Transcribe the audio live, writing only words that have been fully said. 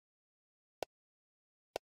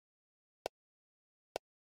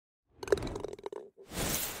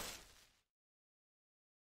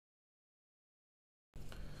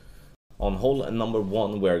On hole number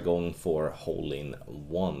 1, we're going for hole in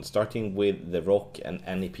 1, starting with the rock and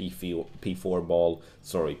any P4 ball,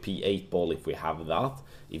 sorry, P8 ball if we have that.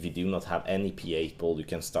 If you do not have any P8 ball, you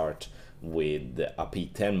can start with a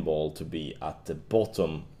P10 ball to be at the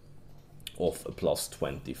bottom of a plus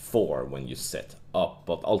 24 when you set up,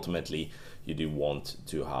 but ultimately you do want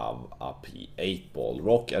to have a P8 ball.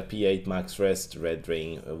 Rock at P8 max rest, red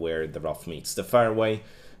ring where the rough meets the fairway,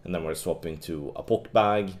 and then we're swapping to a poke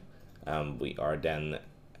bag. We are then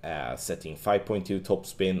setting 5.2 top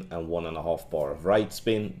spin and 1.5 bar of right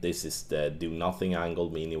spin. This is the do nothing angle,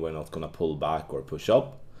 meaning we're not gonna pull back or push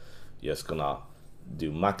up. Just gonna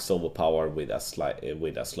do max overpower with a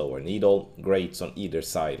slower needle. Grades on either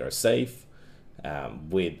side are safe.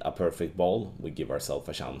 With a perfect ball, we give ourselves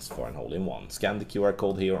a chance for an hole in 1. Scan the QR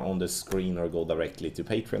code here on the screen or go directly to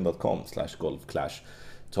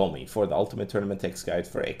patreon.com/golfclashtommy for the ultimate tournament text guide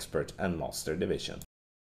for expert and master division.